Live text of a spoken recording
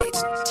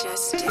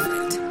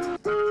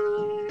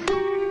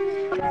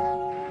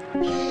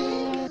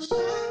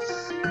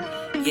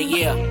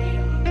Yeah.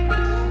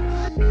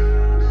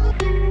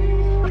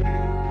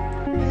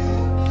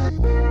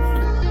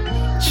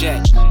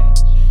 Check.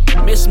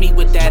 Miss me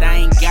with that, I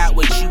ain't got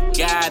what you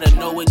got, or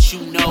know what you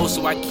know,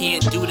 so I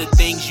can't do the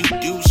things you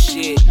do,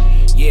 shit.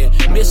 Yeah,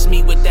 miss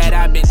me with that,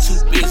 I've been too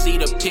busy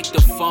to pick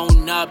the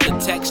phone up, to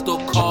text or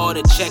call,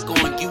 to check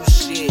on you,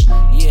 shit.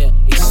 Yeah,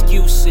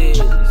 excuses.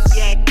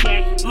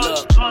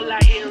 Look, all I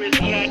hear is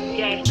yak,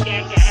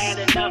 I had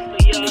enough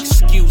of you.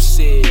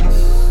 Excuses.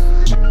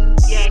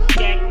 Yeah.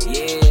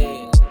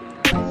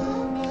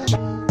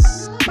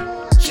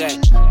 Check.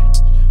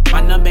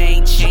 My number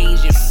ain't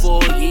changed in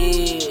 4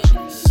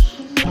 years.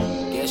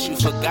 Guess you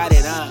forgot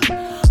it, huh?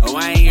 Oh,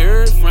 I ain't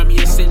heard from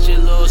you since your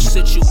little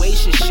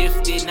situation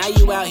shifted. Now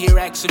you out here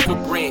asking for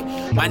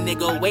bread. My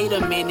nigga, wait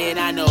a minute,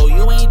 I know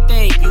you ain't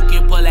think you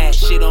can pull that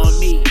shit on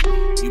me.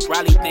 You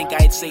probably think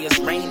I'd say it's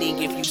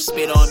raining if you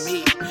spit on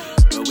me.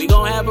 But we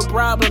gon' have a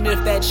problem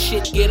if that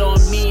shit get on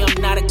me.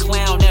 I'm not a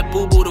clown, that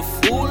boo-boo the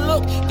fool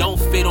look don't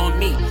fit on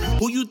me.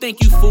 Who you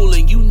think you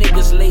fooling? You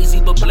niggas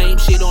lazy but blame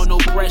shit on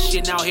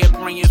oppression. Out here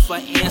praying for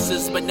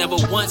answers but never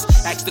once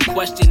ask the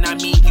question. I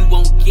mean, you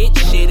won't get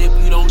shit if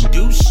you don't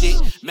do shit.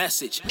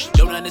 Message,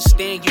 don't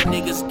understand you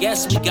niggas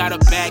guess we got a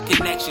bad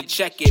connection.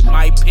 Check it,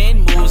 my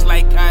pen moves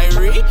like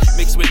Kyrie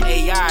mixed with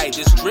AI.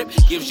 This drip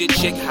gives your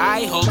chick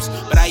high hopes,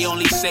 but I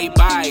only say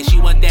bye. She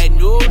want that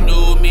new,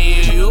 me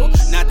and you,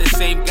 not the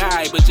same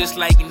guy. But just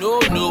like new,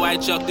 I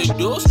chuck the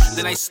deuce,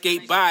 then I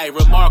skate by.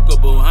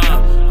 Remarkable,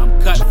 huh?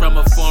 I'm cut from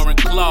a foreign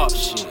cloth,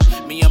 shit.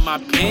 Me and my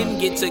pen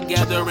get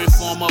together and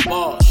form a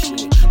ball,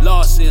 shit.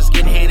 Losses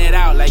get handed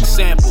out like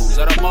samples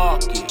at a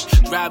market.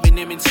 Driving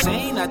them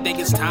insane, I think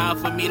it's time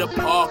for me to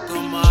park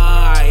them.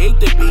 I hate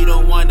to be the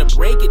one to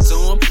break it to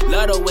them.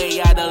 Love the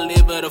way I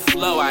deliver the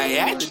flow, I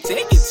had to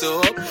take it to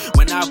them.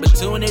 When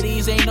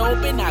opportunities ain't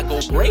open, I go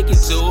break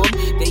it to them.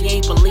 They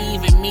ain't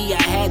believing me,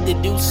 I had to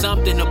do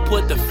something to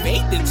put the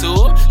faith into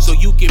them. So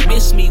you can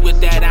miss me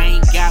with that, I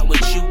ain't got what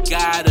you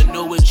got, or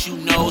know what you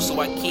know, so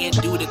I can't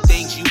do the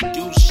things you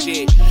do,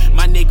 shit.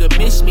 My nigga,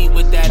 miss me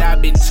with that,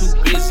 I've been too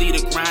busy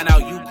to grind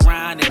out, you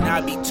grind, and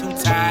I be too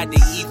tired to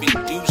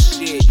even do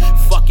shit.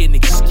 Fucking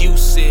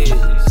excuses.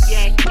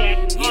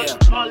 Yeah.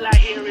 All I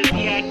hear is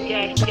yak,